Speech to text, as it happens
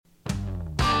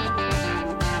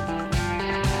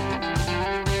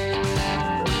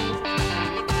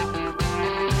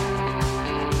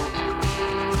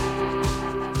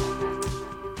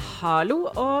Hallo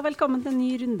og velkommen til en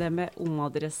ny runde med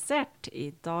Omadressert.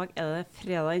 I dag det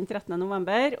fredag den 13.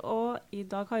 november, og i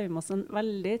dag har vi med oss en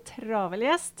veldig travel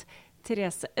gjest.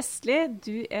 Therese Østli,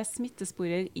 du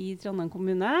smittesporer i Trondheim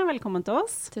kommune. Velkommen til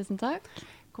oss. Tusen takk.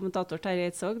 Kommentator Terje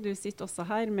Eidsvåg, du sitter også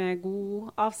her med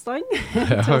god avstand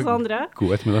til oss andre.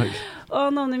 God ettermiddag. Og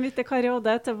navnet mitt Kari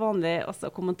Åde, til vanlig også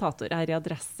kommentator her i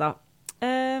Adressa.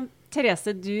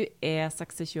 Therese, du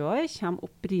 26 år, kommer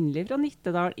opprinnelig fra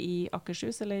Nittedal i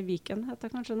Akershus, eller Viken heter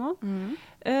det kanskje nå,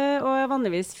 og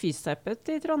vanligvis fysioterapeut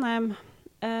i Trondheim.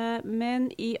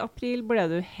 Men i april ble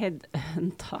du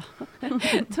headhunta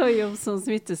til å jobbe som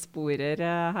smittesporer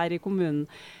her i kommunen.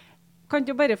 Kan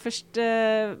du bare først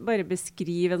bare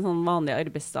beskrive en sånn vanlig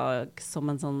arbeidsdag som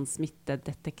en sånn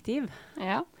smittedetektiv?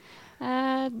 Ja.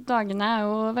 Dagene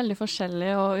jo veldig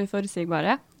forskjellige og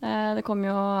uforutsigbare. Det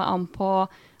kommer jo an på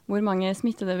hvor mange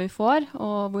smittede vi får,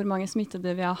 og hvor mange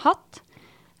smittede vi har hatt.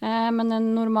 Men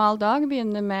en normal dag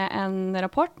begynner med en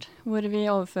rapport, hvor vi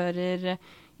overfører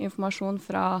informasjon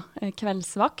fra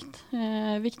kveldsvakt,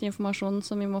 viktig informasjon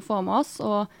som vi må få med oss,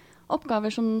 og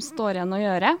oppgaver som står igjen å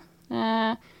gjøre.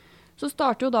 Så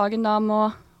starter jo dagen da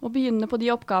med å begynne på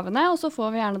de oppgavene, og så får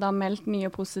vi gjerne da meldt nye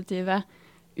positive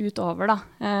utover da.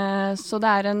 Så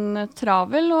det en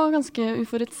travel og ganske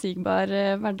uforutsigbar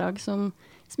hverdag som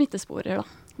smittesporer da.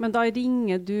 Men da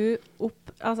ringer du opp,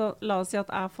 altså la oss si at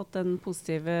jeg har fått en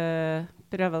positiv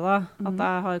prøve da, at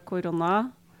jeg har korona,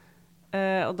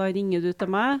 og da ringer du til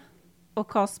meg, og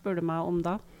hva spør du meg om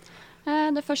da?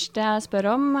 Det første jeg spør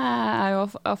om jo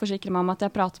å forsikre meg om at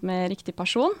jeg prater med riktig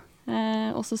person,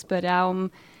 og så spør jeg om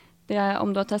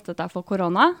du har testet deg for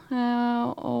korona,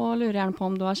 og lurer gjerne på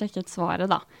om du har sjekket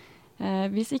svaret da.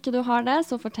 Hvis ikke du har det,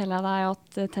 så forteller jeg deg at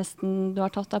testen du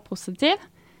har tatt positiv,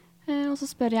 og så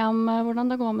spør jeg om hvordan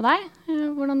det går med deg,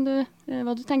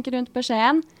 hva du tenker rundt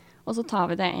beskjeden, og så tar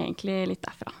vi det egentlig litt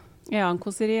derfra. Ja,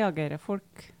 hvordan reagerer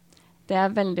folk?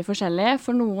 Det veldig forskjellig.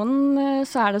 For noen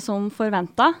så det som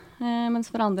forventet, mens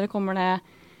for andre kommer det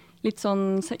litt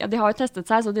sånn, ja, de har jo testet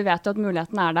seg, så de vet jo at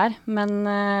muligheten der, men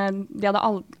de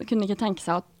kunne ikke tenke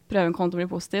seg at prøven kom til å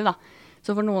bli positiv da.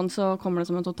 Så for noen så kommer det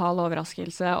som en total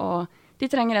overraskelse, og de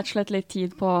trenger rett og slett litt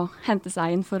tid på å hente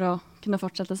seg inn for å kunne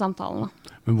fortsette samtalen da.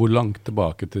 Men hvor langt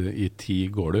tilbake i tid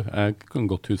går du? Jeg kan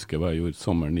godt huske hva jeg gjorde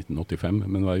sommeren 1985,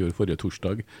 men hva jeg gjorde forrige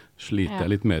torsdag sliter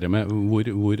jeg litt mer med.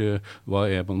 Hva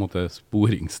på en måte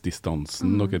sporingsdistansen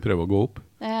dere prøver å gå opp?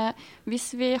 Hvis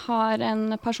vi har en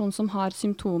person som har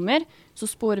symptomer, så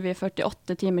sporer vi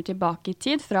 48 timer tilbake i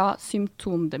tid fra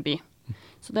symptomdebut.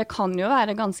 Så det kan jo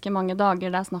være ganske mange dager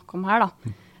det snakk om her da.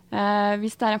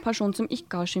 Hvis det en person som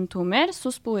ikke har symptomer, så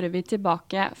sporer vi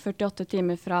tilbake 48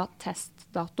 timer fra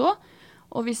testdato.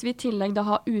 Og hvis vi i tillegg da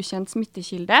har ukjent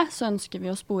smittekilde, så ønsker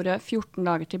vi å spore 14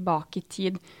 dager tilbake i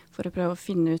tid for å prøve å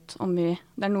finne ut om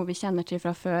det noe vi kjenner til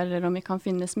fra før, eller om vi kan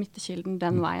finne smittekilden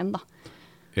den veien da.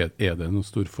 Det noen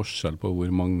stor forskjell på hvor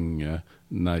mange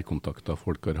nærkontakter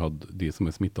folk har hatt, de som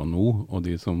smittet nå, og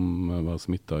de som var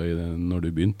smittet når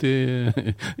du begynte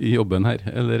i jobben her?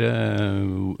 Eller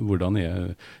hvordan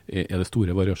det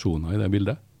store variasjoner i det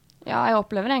bildet? Ja, jeg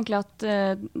opplever egentlig at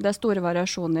det store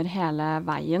variasjoner hele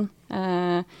veien.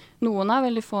 Noen har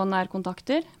veldig få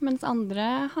nærkontakter, mens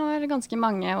andre har ganske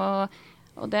mange,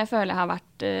 og det føler jeg har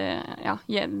vært,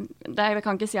 jeg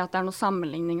kan ikke si at det noen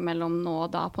sammenligning mellom nå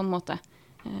og da på en måte.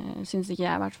 Synes ikke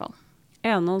jeg i hvert fall.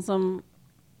 Det noen som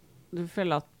du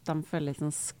føler at de føler litt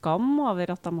sånn skam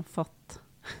over at de har fått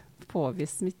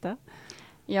påvist smitte?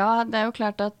 Ja, det jo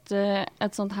klart at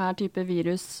et sånt her type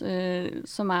virus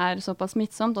som såpass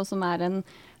smittsomt, og som en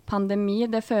pandemi,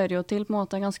 det fører jo til på en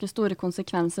måte ganske store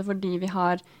konsekvenser for de vi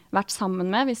har vært sammen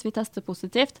med hvis vi tester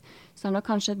positivt. Så det nok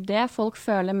kanskje det folk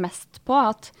føler mest på,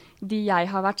 at de jeg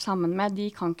har vært sammen med,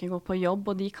 de kan ikke gå på jobb,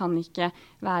 og de kan ikke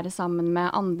være sammen med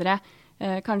andre.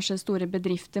 Kanskje store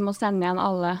bedrifter må sende igjen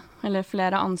alle eller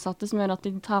flere ansatte som gjør at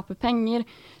de taper penger.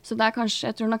 Så det kanskje,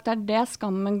 jeg tror nok det det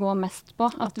skammen går mest på.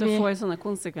 At du får sånne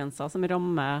konsekvenser som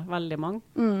rammer veldig mange?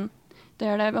 Det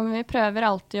gjør det, men vi prøver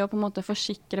alltid å på en måte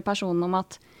forsikre personen om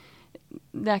at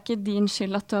det ikke din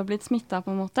skyld at du har blitt smittet på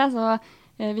en måte. Så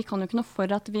vi kan jo ikke noe for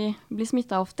at vi blir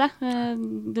smittet ofte.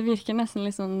 Det virker nesten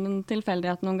litt sånn en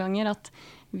tilfeldighet noen ganger at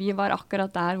vi var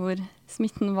akkurat der hvor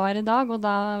smitten var i dag, og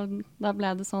da ble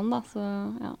det sånn da. Så,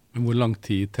 ja. Hvor lang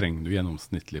tid trenger du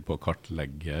gjennomsnittlig på å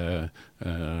kartlegge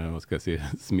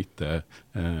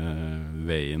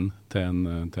smitteveien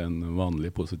til en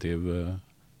vanlig positiv?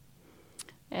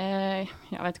 Jeg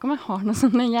vet ikke om jeg har noen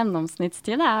sånne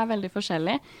gjennomsnittstid, det veldig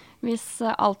forskjellig. Hvis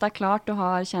alt klart, du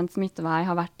har kjent smittevei,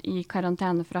 har vært i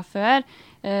karantene fra før,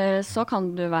 så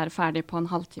kan du være ferdig på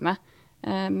en halvtime.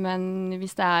 Men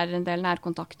hvis det en del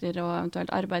nærkontakter og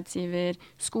eventuelt arbeidsgiver,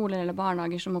 skoler eller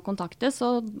barnehager som må kontaktes,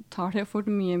 så tar det jo fort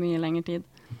mye, mye lengre tid.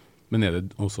 Men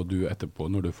det også du etterpå,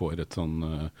 når du får et sånn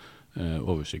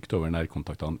oversikt over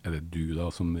nærkontaktene, det du da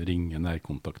som ringer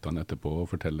nærkontaktene etterpå og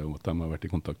forteller om at de har vært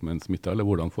i kontakt med en smittet, eller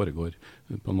hvordan foregår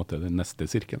på en måte den neste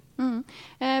sirkelen?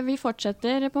 Vi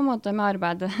fortsetter på en måte med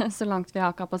arbeidet så langt vi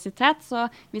har kapasitet, så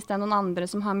hvis det noen andre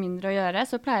som har mindre å gjøre,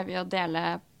 så pleier vi å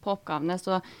dele på oppgavene,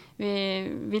 så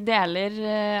vi deler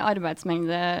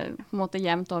arbeidsmengde på en måte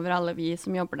jevnt over alle vi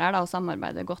som jobber der da, og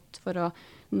samarbeider godt for å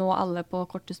nå alle på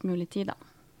kortest mulig tid da.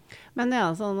 Men det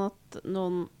sånn at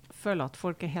noen føler at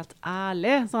folk helt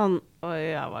ærlige, sånn, oi,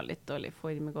 jeg var litt dårlig i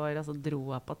form i går, altså dro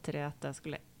jeg på 3 at jeg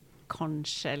skulle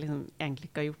kanskje liksom, egentlig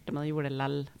ikke ha gjort det, men jeg gjorde det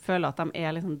lell. Føler at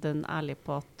de liksom dønn ærlige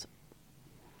på at...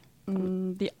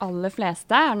 De aller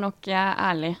fleste nok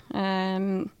ærlige.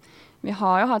 Vi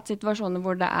har jo hatt situasjoner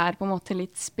hvor det på en måte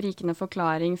litt sprikende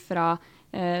forklaring fra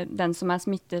den som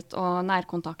smittet og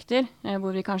nærkontakter,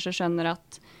 hvor vi kanskje skjønner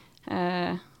at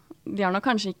de har nok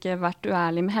kanskje ikke vært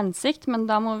uærlige med hensikt, men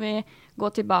da må vi gå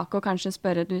tilbake og kanskje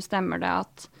spørre, du stemmer det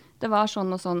at det var sånn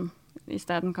og sånn i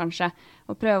stedet kanskje,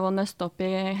 og prøve å nøste opp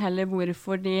i heller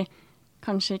hvorfor de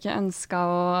kanskje ikke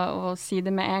ønsket å si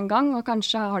det med en gang, og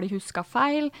kanskje har de husket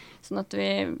feil, sånn at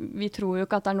vi tror jo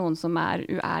ikke at det noen som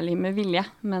uærlig med vilje,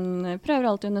 men prøver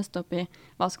alltid å nøste opp i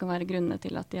hva skal være grunnene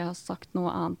til at de har sagt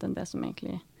noe annet enn det som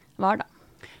egentlig var da.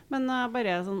 Men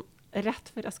bare sånn, rett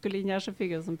før jeg skulle inn her, så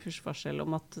fikk jeg en sånn push-varsel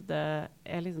om at det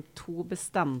liksom 2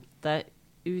 bestemte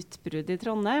utbrudd i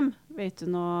Trondheim. Vet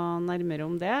du noe nærmere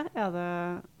om det? Det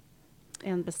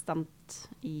en bestemt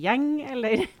gjeng,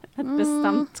 eller et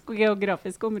bestemt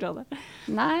geografisk område?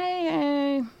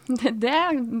 Nei, det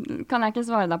kan jeg ikke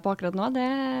svare deg på akkurat nå.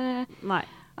 Nei.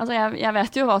 Altså, jeg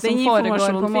vet jo hva som foregår på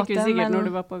en måte. Den informasjonen fikk vi sikkert når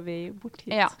du var på vei bort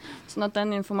hit. Ja, sånn at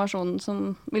den informasjonen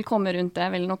som vil komme rundt det,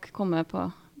 vil nok komme på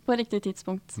riktig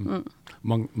tidspunkt.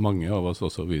 Mange av oss,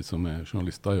 også vi som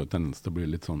journalister, har jo tendens til å bli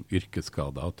litt sånn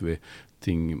yrkesskadet, at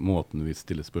måten vi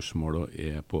stiller spørsmål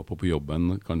og på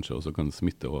jobben, kanskje også kan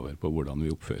smitte over på hvordan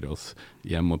vi oppfører oss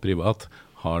hjem og privat.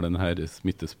 Har denne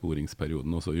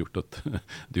smittesporingsperioden også gjort at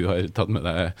du har tatt med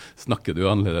deg, snakker du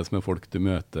annerledes med folk du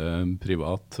møter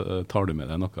privat? Tar du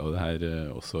med deg noe av det her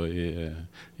også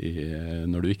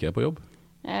når du ikke på jobb?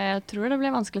 Jeg tror det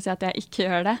blir vanskelig å si at jeg ikke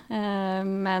gjør det,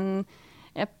 men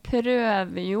jeg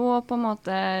prøver jo på en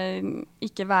måte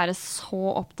ikke være så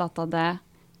opptatt av det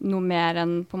noe mer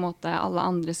enn på en måte alle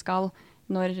andre skal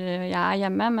når jeg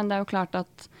hjemme, men det jo klart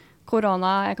at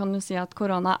jeg kan jo si at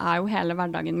korona jo hele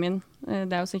hverdagen min,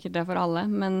 det jo sikkert det for alle,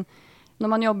 men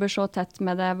når man jobber så tett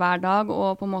med det hver dag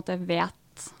og på en måte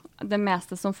vet det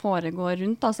meste som foregår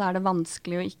rundt, da, så det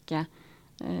vanskelig å ikke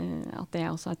at det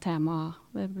også et tema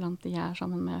blant de jeg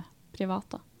sammen med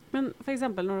privat da. Men for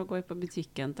eksempel når du går på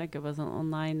butikken, tenker du bare sånn, å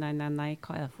nei,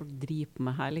 hva det folk driver på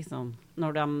med her, liksom?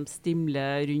 Når de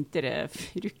stimler rundt dere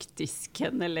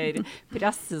fruktdisken, eller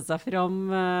presser seg fram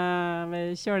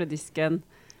ved kjøledisken,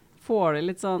 får du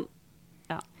litt sånn,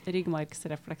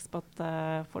 ryggmargsrefleks på at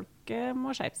folk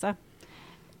må skjerpe seg?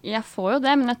 Jeg får jo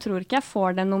det, men jeg tror ikke jeg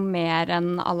får det noe mer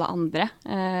enn alle andre.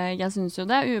 Jeg synes jo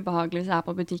det ubehagelig hvis jeg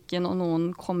på butikken og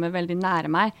noen kommer veldig nære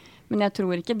meg, men jeg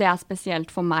tror ikke det spesielt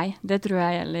for meg. Det tror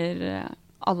jeg gjelder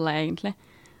alle egentlig.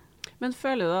 Men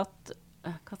føler du at,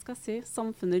 hva skal jeg si,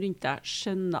 samfunnet rundt deg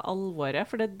skjønner alvoret?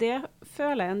 For det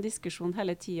føler jeg en diskusjon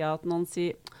hele tiden, at noen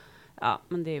sier, ja,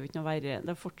 men det jo ikke noe verre.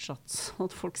 Det fortsatt sånn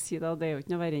at folk sier det, det jo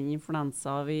ikke noe verre enn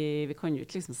influensa. Vi kan jo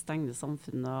ikke liksom stenge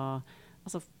samfunnet.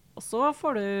 Og så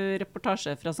får du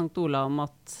reportasje fra St. Ola om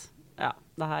at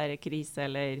det her krise,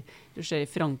 eller du ser i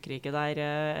Frankrike, der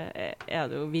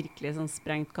det jo virkelig sånn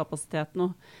sprengt kapasitet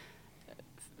nå.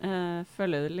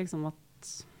 Føler du liksom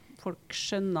at folk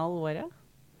skjønner alvoret?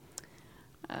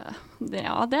 Det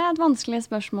et vanskelig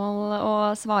spørsmål å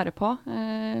svare på.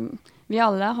 Vi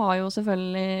alle har jo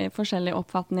selvfølgelig forskjellig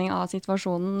oppfatning av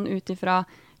situasjonen utifra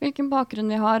hvilken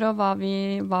bakgrunn vi har og hva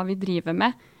vi driver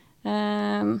med.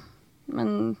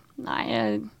 Men nei,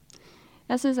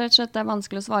 jeg synes rett og slett det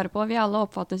vanskelig å svare på. Vi alle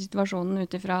oppfatter situasjonen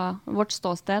utifra vårt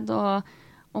ståsted, og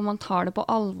om man tar det på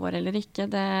alvor eller ikke,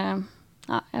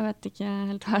 jeg vet ikke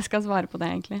helt hva jeg skal svare på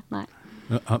det egentlig, nei.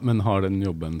 Men har den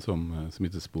jobben som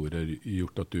smittesporer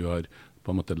gjort at du har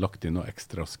på en måte lagt inn noe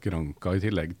ekstra skranker i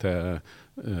tillegg til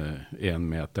 1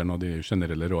 meter og de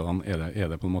generelle rådene? Er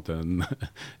det på en måte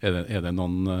er det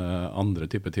noen andre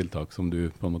typer tiltak som du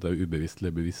på en måte ubevisst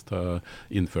eller bevisst har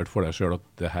innført for deg selv, at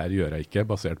det her gjør jeg ikke,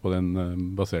 basert på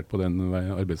den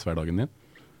arbeidshverdagen din?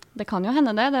 Det kan jo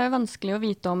hende det. Det er jo vanskelig å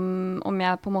vite om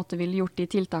jeg på en måte ville gjort de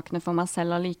tiltakene for meg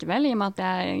selv allikevel, i og med at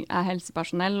jeg er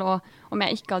helsepersonell. Og om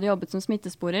jeg ikke hadde jobbet som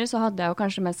smittesporer, så hadde jeg jo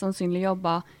kanskje mest sannsynlig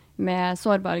jobbet med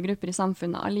sårbare grupper i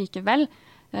samfunnet allikevel.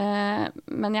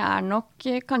 Men jeg er nok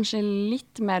kanskje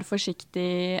litt mer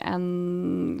forsiktig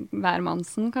enn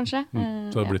hvermannsen, kanskje.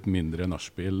 Så det har blitt mindre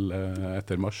nachspiel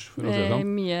etter mars, for å si det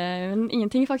sånn?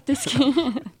 Ingenting, faktisk.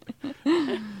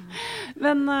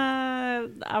 Men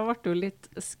jeg ble jo litt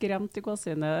skremt i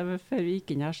gåsehudene før vi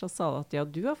gikk inn her, så sa du at ja,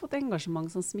 du har fått engasjement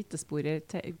som smittesporer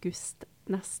til august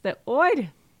neste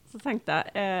år. Så tenkte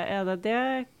jeg, er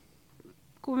det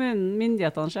kommunen,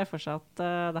 myndighetene ser for seg at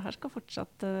det her skal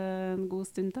fortsette en god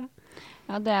stund til?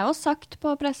 Ja, det er jo sagt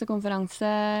på pressekonferanse.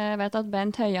 Jeg vet at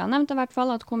Bent Høie nevnte i hvert fall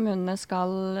at kommunene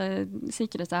skal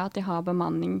sikre seg at de har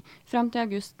bemanning frem til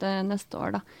august neste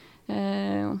år. Da.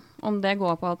 Om det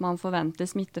går på at man forventer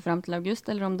smitte frem til august,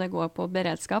 eller om det går på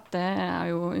beredskap, det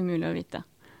er jo umulig å vite.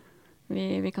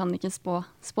 Vi kan ikke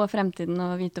spå fremtiden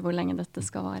og vite hvor lenge dette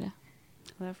skal vare.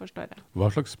 Det forstår jeg. Hva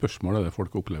slags spørsmål er det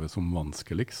folk opplever som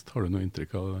vanskeligst? Har du noe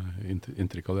inntrykk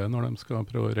av det når de skal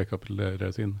prøve å rekapitulere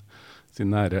sin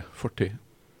nære fortid?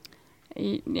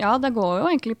 Ja, det går jo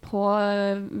egentlig på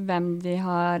hvem de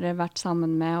har vært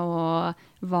sammen med og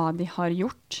hva de har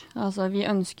gjort. Altså, vi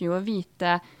ønsker jo å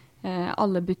vite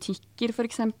alle butikker for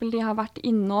eksempel de har vært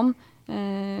innom.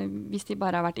 Hvis de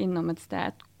bare har vært innom et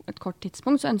sted et kort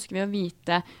tidspunkt, så ønsker vi å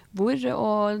vite hvor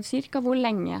og cirka hvor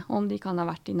lenge, om de kan ha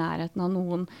vært i nærheten av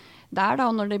noen der. Da,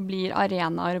 når det blir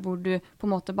arenaer hvor du på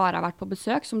en måte bare har vært på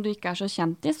besøk, som du ikke er så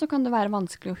kjent i, så kan det være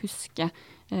vanskelig å huske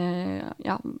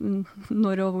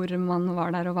når og hvor man var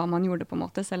der og hva man gjorde på en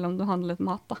måte, selv om du handlet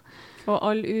mat. Da. Og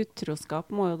all utroskap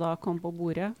må jo da komme på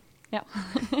bordet. Ja.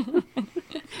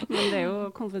 Men det er jo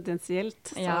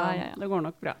konfidensielt, så det går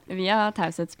nok bra. Vi har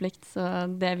taushetsplikt, så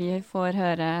det vi får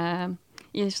høre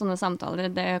i sånne samtaler,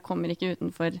 det kommer ikke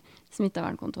utenfor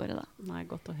smittevernkontoret da. Nei,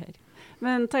 godt å høre.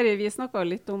 Men Terje, vi snakket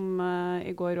litt om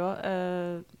i går også,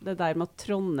 det der med at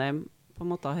Trondheim på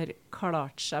en måte har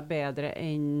klart seg bedre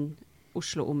enn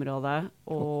Oslo-området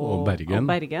og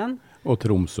Bergen. Og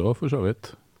Tromsø, for så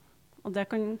vidt. Og det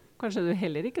kan kanskje du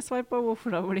heller ikke svare på,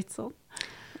 hvorfor det har blitt sånn?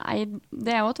 Nei,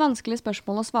 det er jo et vanskelig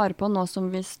spørsmål å svare på nå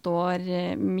som vi står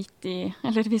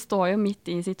vi står jo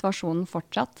midt i situasjonen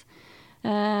fortsatt.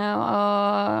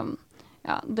 Og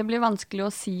det blir vanskelig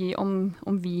å si om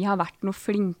vi har vært noe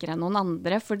flinkere enn noen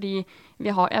andre, fordi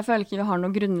jeg føler ikke vi har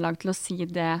noe grunnlag til å si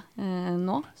det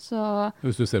nå. Så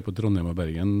hvis du ser på Trondheim og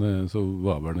Bergen, så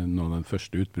var vel noen av de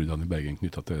første utbruddene i Bergen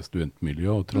knyttet til studentmiljø,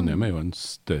 og Trondheim er jo en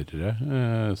større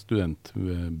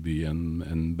studentby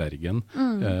enn Bergen.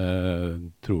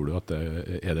 Tror du at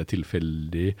er det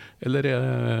tilfeldig, eller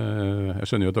jeg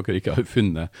skjønner jo at dere ikke har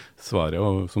funnet svaret,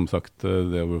 og som sagt,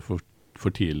 det er jo for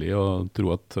tidlig å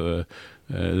tro at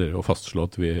å fastslå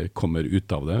at vi kommer ut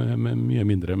av det med mye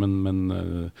mindre, men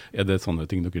er det sånne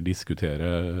ting dere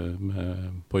diskuterer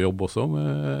på jobb også,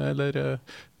 eller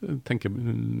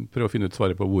prøve å finne ut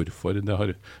svaret på hvorfor det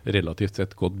har relativt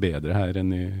sett gått bedre her enn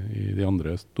i de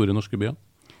andre store norske byene?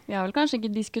 Vi har vel kanskje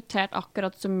ikke diskutert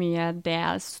akkurat så mye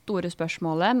det store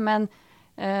spørsmålet, men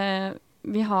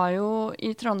vi har jo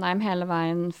i Trondheim hele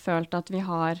veien følt at vi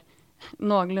har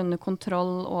noenlunde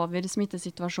kontroll over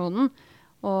smittesituasjonen,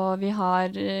 og vi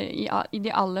har i de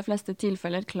aller fleste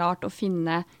tilfeller klart å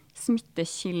finne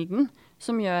smittekilden,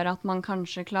 som gjør at man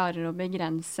kanskje klarer å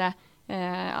begrense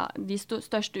de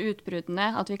største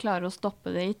utbruddene, at vi klarer å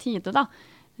stoppe det i tide da.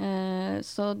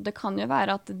 Så det kan jo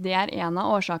være at det er en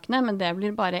av årsakene, men det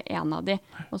blir bare en av de,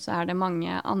 og så er det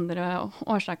mange andre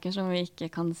årsaker som vi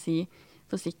ikke kan si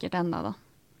for sikkert enda da.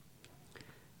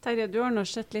 Terje, du har nå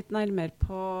sett litt nærmere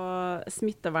på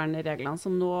smittevernreglene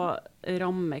som nå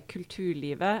rammer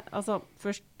kulturlivet. Altså,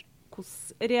 først,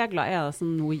 hvilke regler er det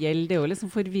som nå gjelder? Det er jo liksom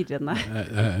forvirrende.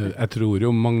 Jeg tror jo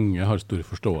mange har stor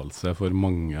forståelse for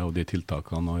mange av de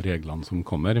tiltakene og reglene som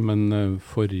kommer, men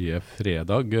forrige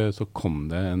fredag så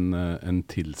kom det en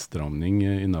tilstramning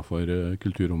innenfor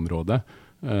kulturområdet,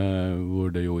 hvor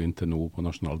det jo inntil nå på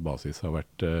nasjonal basis har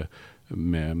vært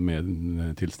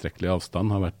med tilstrekkelig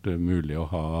avstand har vært mulig å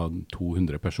ha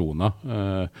 200 personer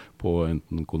på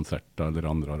enten konserter eller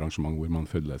andre arrangement hvor man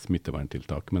følger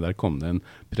smitteverntiltak. Men der kom det en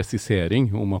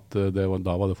presisering om at da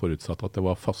var det forutsatt at det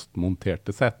var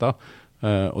fastmonterte seter.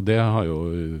 Og det har jo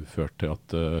ført til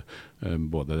at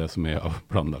både det som er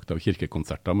planlagt av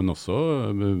kirkekonserter, men også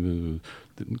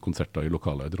konserter i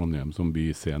lokaler i Trondheim som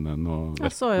Byscenen og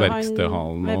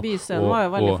Verkstedhallen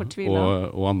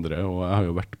og andre. Og jeg har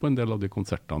jo vært på en del av de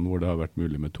konsertene hvor det har vært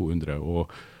mulig med 200,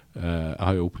 og jeg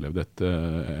har jo opplevd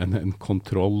en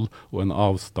kontroll og en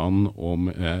avstand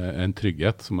og en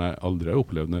trygghet som jeg aldri har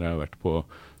opplevd når jeg har vært på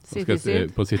ja,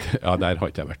 der har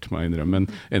ikke jeg vært, må jeg innrømme, men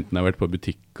enten jeg har vært på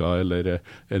butikker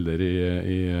eller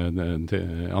i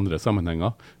andre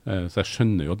sammenhenger. Så jeg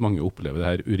skjønner jo at mange opplever det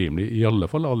her urimelig, i alle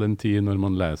fall all den tid når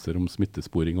man leser om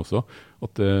smittesporing også,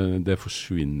 at det er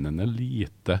forsvinnende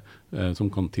lite som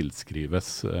kan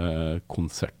tilskrives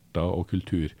konserter og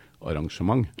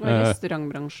kulturarrangement. Og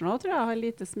restaurantbransjen også, tror jeg, har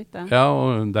lite smitte. Ja,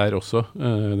 og der også.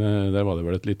 Der var det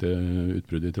vel et lite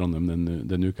utbrudd i Trondheim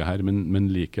denne uka her, men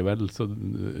likevel så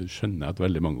skjønner jeg at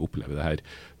veldig mange opplever det her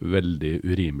veldig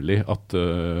urimelig.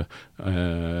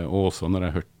 Og også når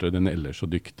jeg hørte den ellers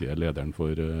så dyktige lederen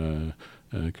for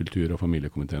kultur- og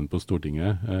familiekomiteen på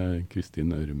Stortinget,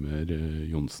 Kristin Ørmer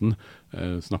Johnsen,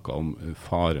 snakket om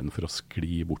faren for å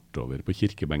skli bortover på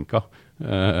kirkebenker.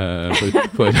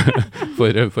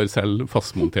 For selv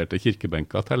fastmonterte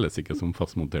kirkebenker telles ikke som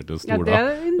fastmonterte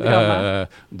stoler.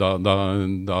 Ja,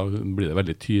 da blir det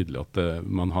veldig tydelig at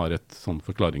man har et sånn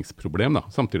forklaringsproblem. Da.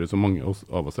 Samtidig som mange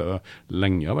av oss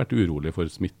lenge har vært urolige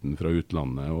for smitten fra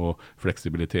utlandet og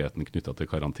fleksibiliteten knyttet til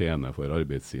karantene for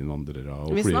arbeidsinnvandrere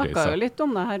og flyreiser. Vi snakket jo litt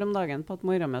om det her om dagen på et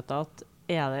morgenmøte, at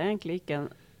det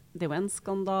er jo en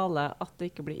skandale at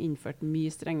det ikke blir innført mye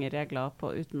strenge regler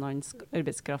på utenlandsk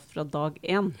arbeidskraft fra dag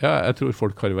 1. Ja, jeg tror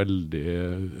folk har veldig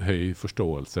høy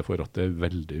forståelse for at det er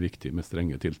veldig viktig med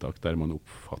strenge tiltak der man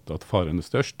oppfatter at faren er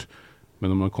størst.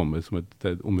 Men når man kommer som et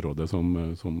område som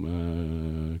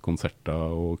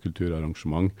konserter og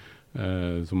kulturarrangement,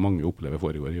 som mange opplever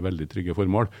foregår i veldig trygge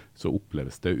formål, så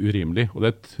oppleves det urimelig. Og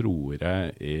det tror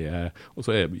jeg og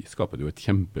så skaper det jo et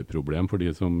kjempeproblem for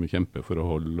de som kjemper for å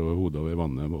holde hodet over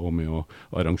vannet og med å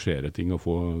arrangere ting og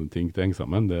få ting til å henge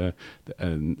sammen.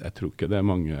 Jeg tror ikke det er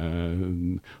mange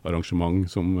arrangement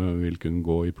som vil kunne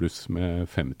gå i pluss med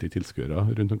 50 tilskuere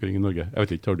rundt omkring i Norge. Jeg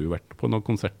vet ikke, har du vært på noen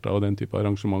konserter og den type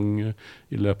arrangement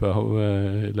i løpet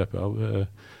av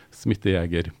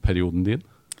smittejegerperioden din?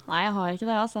 Nei, jeg har ikke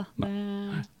det, altså.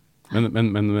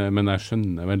 Men jeg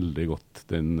skjønner veldig godt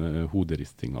den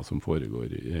hoderistinga som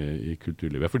foregår i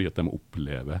kulturlivet, fordi at de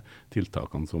opplever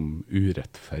tiltakene som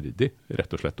urettferdig,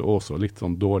 rett og slett, og også litt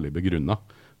sånn dårlig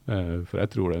begrunnet. For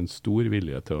jeg tror det er en stor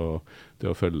vilje til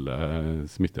å følge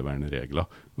smittevernregler,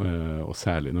 og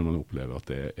særlig når man opplever at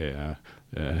det er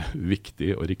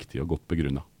viktig og riktig og godt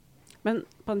begrunnet. Men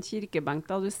på en kirkebenk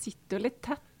da, du sitter jo litt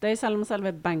tett der, selv om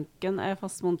selve benken er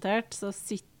fastmontert, så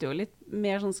sitter jo litt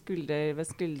mer sånn skulder ved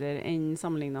skulder enn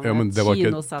sammenlignet med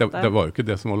kinosette. Det var jo ikke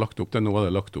det som var lagt opp til. Nå var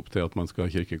det lagt opp til at man skal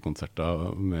ha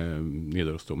kirkekonserter med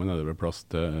Nidarosdomen. Det er vel plass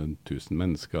til 1000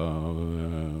 mennesker,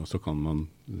 og så kan man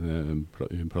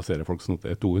plassere folk sånn at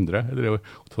det er 200.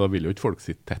 Da vil jo ikke folk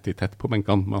sitte tett i tett på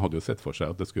benkene. Man hadde jo sett for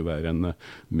seg at det skulle være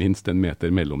minst en meter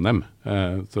mellom dem.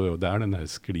 Så der den her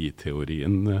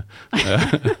skliteorien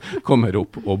kommer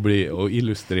opp og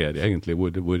illustrerer egentlig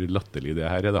hvor latterlig det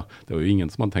her er. Da. Det er jo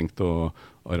ingen som har tenkt å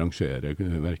arrangere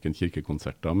hverken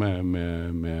kirkekonserter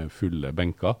med fulle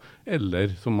benker,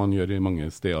 eller som man gjør i mange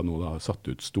steder nå, da, satt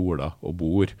ut stoler og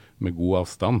bord med god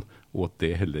avstand, og at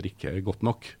det heller ikke er godt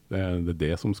nok. Det er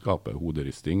det som skaper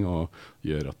hoderysting og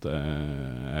gjør at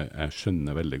jeg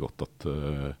skjønner veldig godt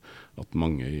at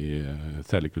mange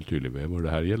særlig kulturlivet hvor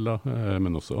det her gjelder,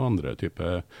 men også andre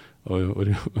typer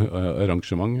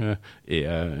arrangement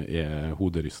er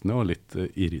hoderystende og litt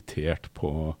irritert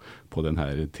på denne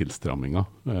tilstramminga,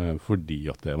 fordi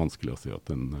at det er vanskelig å si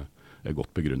at den er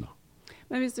godt begrunnet.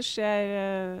 Men hvis du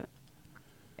ser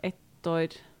ett år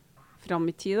fram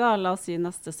i tid, da, la oss si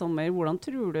neste sommer, hvordan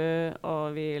tror du,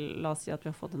 og la oss si at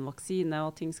vi har fått en vaksine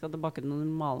og ting skal tilbake til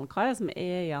normalen, hva er det som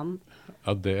er igjen?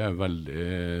 Ja, det er veldig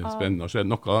spennende å se.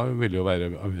 Noe vil jo være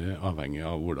avhengig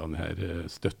av hvordan her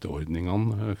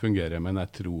støtteordningene fungerer, men jeg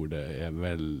tror det er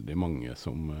veldig mange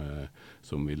som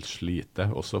vil slite,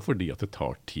 også fordi at det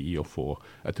tar tid å få.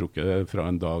 Jeg tror ikke fra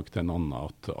en dag til en annen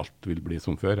at alt vil bli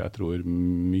som før. Jeg tror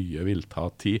mye vil ta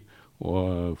tid.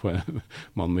 Og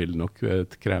man vil nok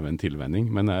kreve en tilvenning,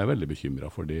 men jeg er veldig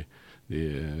bekymret for de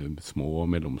små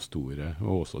og mellomstore,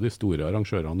 og også de store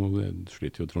arrangørene. Nå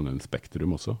sliter jo Trondheim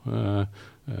Spektrum også.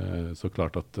 Så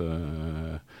klart at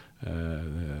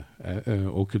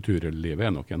og kulturlivet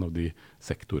er nok en av de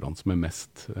sektorene som er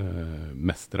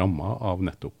mest rammet av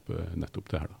nettopp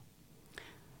det her. Da.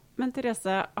 Men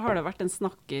Therese, har det vært en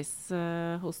snakkis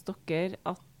hos dere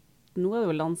at nå er det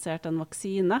jo lansert en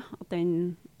vaksine, at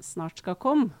den snart skal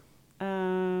komme.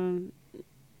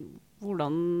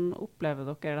 Hvordan opplever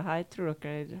dere det her?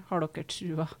 Har dere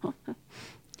trua?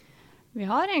 Vi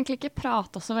har egentlig ikke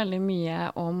pratet så veldig mye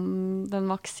om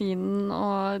den vaksinen,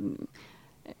 og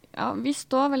Ja, vi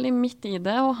står veldig midt i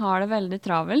det og har det veldig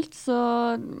travelt, så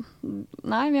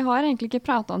nei, vi har egentlig ikke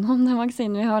pratet noe om den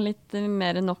vaksinen. Vi har litt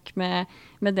mer enn nok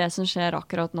med det som skjer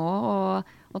akkurat nå,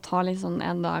 og ta litt sånn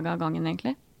en dag av gangen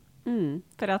egentlig.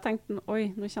 For jeg tenkte,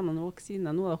 oi, nå kommer en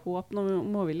vaksine, nå er det håp, nå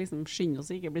må vi liksom skynde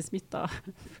oss og ikke bli smittet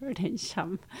før den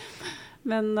kommer.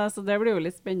 Men så det blir jo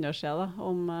litt spennende å se da,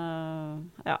 om,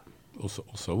 ja.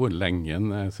 Også hvor lenge,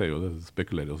 jeg ser jo det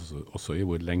spekulerer også i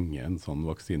hvor lenge en sånn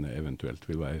vaksine eventuelt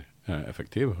vil være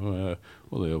effektiv.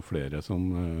 Og det er jo flere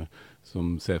som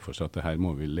ser for seg at det her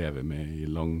må vi leve med i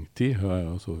lang tid.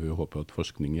 Og så vi håper at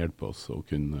forskning hjelper oss å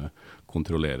kunne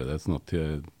kontrollere det, sånn at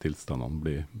tilstandene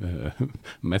blir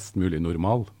mest mulig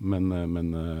normal. Men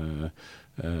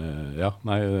ja,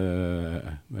 nei,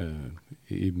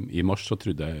 i mars så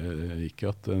trodde jeg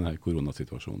ikke at denne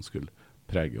koronasituasjonen skulle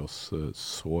prege oss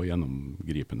så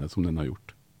gjennomgripende som den har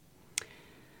gjort.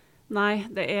 Nei,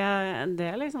 det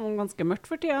er liksom ganske mørkt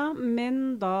for tida,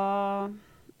 men da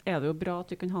er det jo bra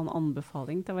at vi kan ha en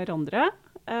anbefaling til hverandre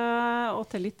og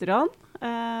til lytterne.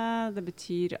 Det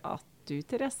betyr at du,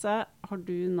 Therese, har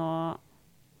du noe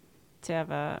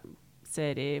TV,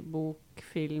 serie, bok,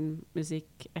 film,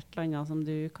 musikk, et eller annet som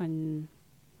du kan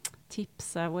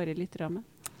tipse våre lyttere med?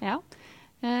 Ja.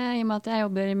 I og med at jeg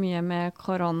jobber mye med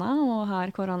korona, og har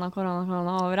korona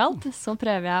overalt, så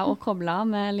prøver jeg å koble av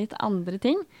med litt andre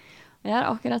ting. Jeg har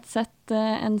akkurat sett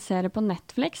en serie på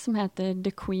Netflix som heter The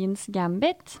Queen's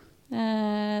Gambit,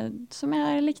 som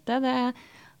jeg likte. Det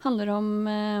handler om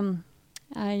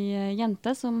ei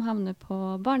jente som havner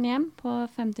på barnehjem på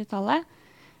 50-tallet.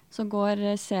 Så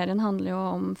serien handler jo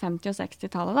om 50- og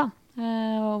 60-tallet da,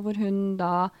 og hvor hun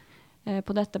da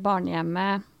på dette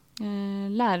barnehjemmet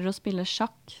lærer å spille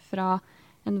sjakk fra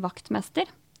en vaktmester,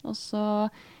 og så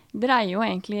dreier jo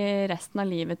egentlig resten av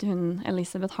livet til hun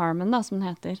Elizabeth Harmon da, som hun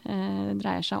heter,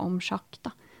 dreier seg om sjakk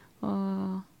da,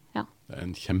 og ja. Det er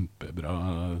en kjempebra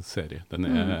serie. Den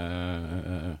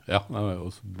ja,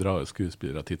 også bra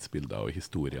skuespillere, tidsbilder og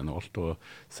historien og alt, og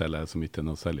selv jeg som ikke er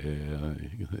noe særlig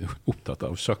opptatt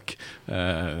av sjakk,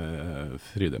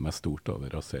 fryder meg stort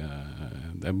over å se.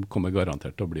 Det kommer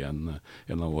garantert til å bli en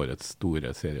av årets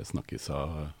store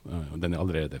seriesnakkiser. Den er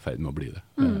allerede i ferd med å bli det.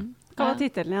 Hva var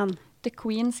titelen igjen? The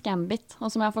Queen's Gambit, og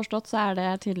som jeg har forstått så er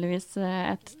det tydeligvis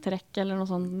et trekk eller noe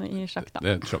sånt i sjakk da. Det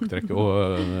er et sjakktrekk,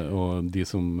 og de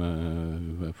som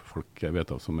folk jeg vet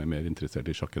av som er mer interessert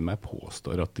i sjakk enn meg,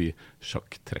 påstår at de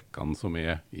sjakktrekkene som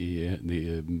er i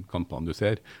de kampene du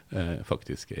ser,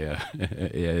 faktisk er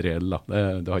reelle.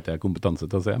 Det har ikke jeg kompetanse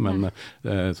til å se, men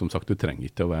som sagt, du trenger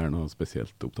ikke å være noe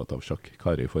spesielt opptatt av sjakk,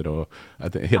 Kari, for å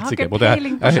jeg er helt sikker på det.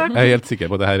 Jeg er helt sikker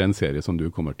på at dette er en serie som du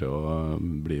kommer til å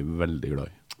bli veldig glad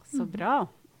i. Så bra.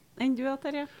 Enn du,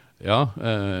 Terje? Ja,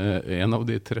 en av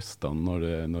de trøstene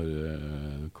når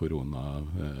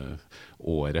koronaåret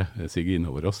siger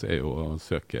innover oss, er jo å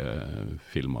søke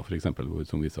filmer, for eksempel,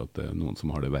 som viser at det er noen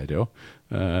som har det verre også.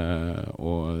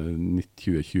 Og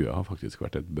 2020 har faktisk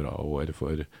vært et bra år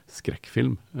for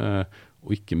skrekkfilm, og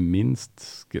ikke minst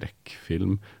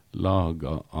skrekkfilm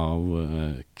laget av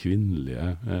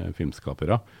kvinnelige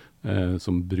filmskapere,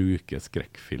 som bruker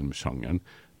skrekkfilmsjangeren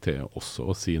til også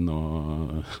å si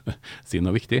noe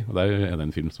viktig. Og der er det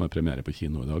en film som er premiere på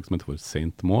kino i dag, som heter for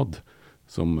Saint Maud,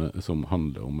 som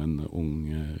handler om en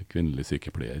ung kvinnelig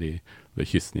sykepleier ved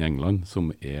kysten i England, som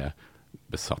er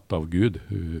besatt av Gud.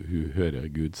 Hun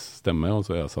hører Guds stemme, og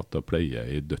så er hun satt til å pleie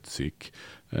i dødssyk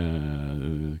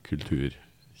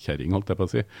kulturkjæring, holdt jeg på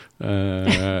å si.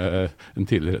 En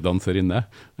tidligere danserinne.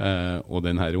 Og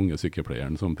den her unge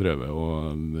sykepleieren som prøver å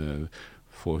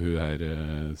få hun her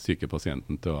syke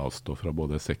pasienten til å avstå fra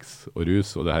både sex og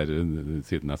rus, og det her,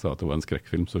 siden jeg sa at det var en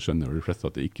skrekkfilm, så skjønner de fleste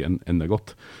at det ikke ender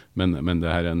godt, men det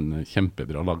her er en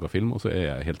kjempebra laget film, og så er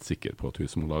jeg helt sikker på at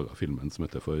hun som har laget filmen, som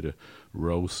heter for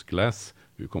Rose Glass,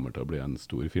 hun kommer til å bli en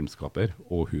stor filmskaper,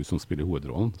 og hun som spiller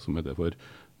hovedrollen, som heter for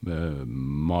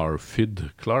Marfyd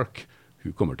Clark,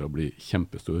 hun kommer til å bli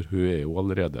kjempestor. Hun er jo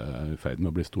allerede i ferd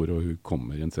med å bli stor, og hun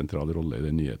kommer i en sentral rolle i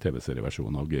den nye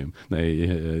TV-serieversjonen av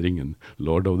Ringen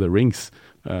Lord of the Rings.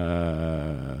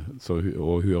 Og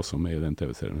hun er også med i den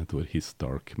TV-serien heter His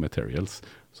Dark Materials,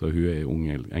 så hun er ung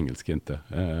engelsk jente.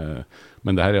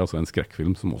 Men det her er altså en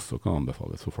skrekkfilm som også kan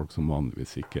anbefales for folk som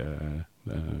vanligvis ikke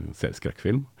ser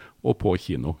skrekkfilm, og på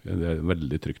kino. Det er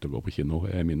veldig trygt å gå på kino,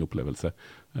 er min opplevelse.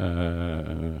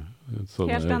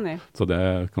 Helt enig. Så det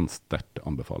kan sterkt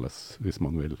anbefales hvis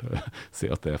man vil se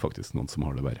at det er faktisk noen som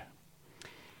har det verre.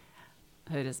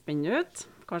 Høres spennende ut.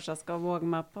 Kanskje jeg skal våge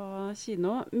meg på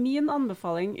kino. Min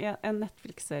anbefaling er en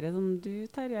Netflix-serie som du,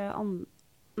 Terje,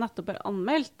 nettopp har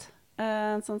anmeldt.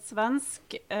 En sånn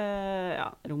svensk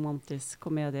romantisk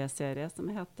komedieserie som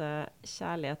heter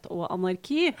Kjærlighet og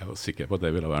anarki. Jeg var sikker på at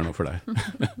det ville være noe for deg.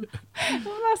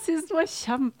 Men jeg synes den var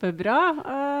kjempebra,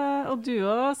 og du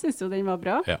også synes jo den var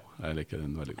bra. Ja, jeg liker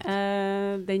den veldig godt.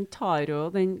 Den tar jo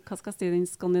den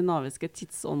skandinaviske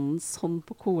tidsånden sånn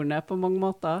på kornet på mange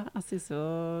måter. Jeg synes jo,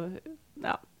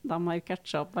 de har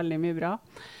catchet opp veldig mye bra.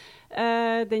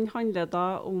 Den handler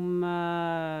da om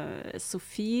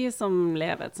Sofie som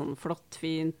lever et sånn flott,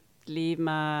 fint liv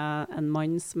med en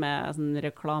mann som er sånn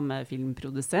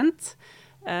reklamefilmprodusent.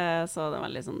 Så det er en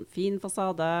veldig sånn fin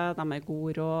fasade, de er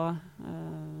god råd,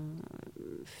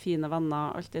 fine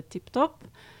venner, alt er tipptopp.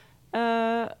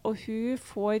 Og hun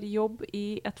får jobb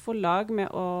i et forlag med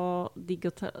å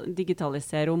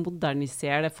digitalisere og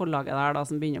modernisere det forlaget der da,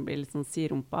 som begynner å bli litt sånn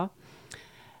sirumpa.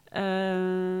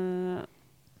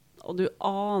 Og du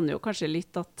aner jo kanskje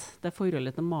litt at det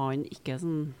forholdet til mannen ikke er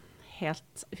sånn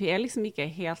helt, hun er liksom ikke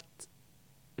helt,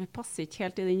 hun passer ikke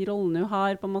helt i den rollen hun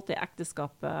har på en måte i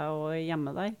ekteskapet og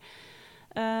hjemmet der.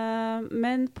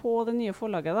 Men på det nye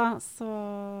forlaget da, så,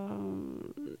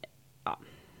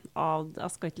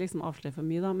 jeg skal ikke liksom avsløre for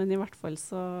mye da, men i hvert fall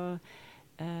så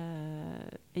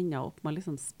ender jeg opp med å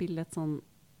liksom spille et sånn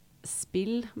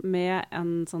spill med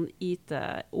en sånn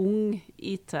ung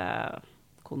IT-konsulent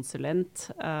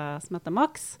som heter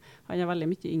Max. Han er veldig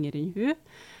mye yngre enn hun.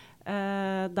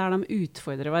 Der de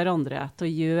utfordrer hverandre til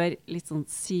å gjøre litt sånn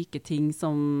syke ting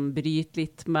som bryter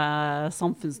litt med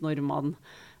samfunnsnormene.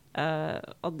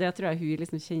 Og det tror jeg hun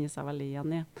liksom kjenner seg veldig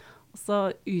igjen i. Og så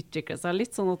utvikler det seg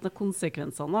litt sånn at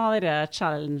konsekvensene av denne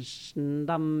challengen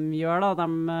de gjør da, de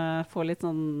får litt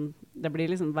sånn, det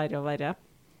blir liksom verre og verre.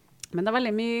 Men det er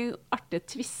veldig mye artige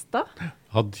twister.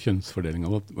 Hadde kjønnsfordelingen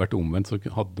vært omvendt, så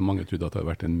hadde mange trodd at det hadde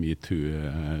vært en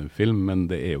MeToo-film, men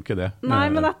det er jo ikke det. Nei,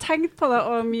 men jeg tenkte på det,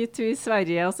 og MeToo i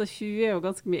Sverige, altså hun er jo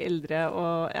ganske mye eldre,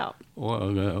 og ja.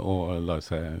 Og la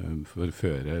seg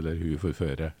forføre, eller hun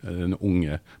forføre, den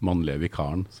unge mannlige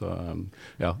vikaren. Så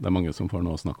ja, det er mange som får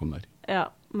noe å snakke om der. Ja,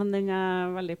 men den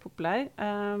er veldig populær,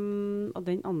 og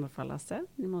den anbefaler jeg å se.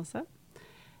 Den må se.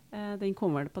 Den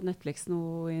kommer på Netflix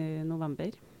nå i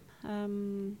november.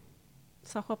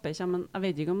 Så jeg håper jeg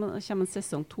vet ikke om det kommer en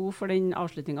sesong 2, for den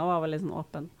avslutningen var veldig sånn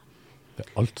åpen.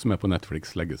 Alt som er på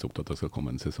Netflix legges opp til at det skal komme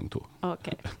en sesong 2.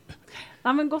 Ok.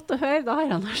 Nei, men godt å høre, da har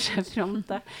jeg noe å se frem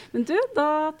til. Men du,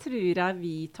 da tror jeg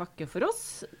vi takker for oss.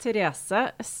 Therese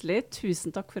Østli,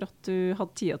 tusen takk for at du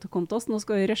hadde tida til å komme til oss. Nå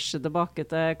skal vi rushe tilbake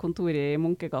til kontoret i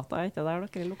Munkegata, er ikke der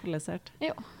dere er lokalisert?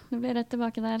 Jo, du blir rett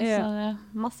tilbake der, så det er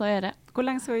masse å gjøre. Hvor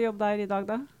lenge skal vi jobbe der i dag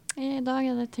da? I dag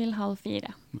er det til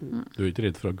 3:30. Du er ikke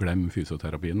redd for å glemme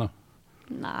fysioterapien da?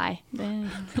 Nei,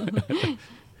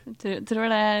 jeg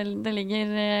tror det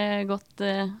ligger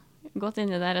godt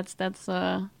inni der et sted, så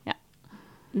ja.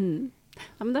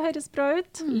 Ja, men det høres bra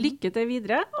ut. Lykke til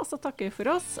videre, og så takker vi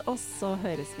for oss, og så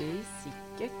høres vi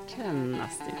sikkert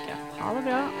neste uke. Ha det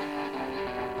bra.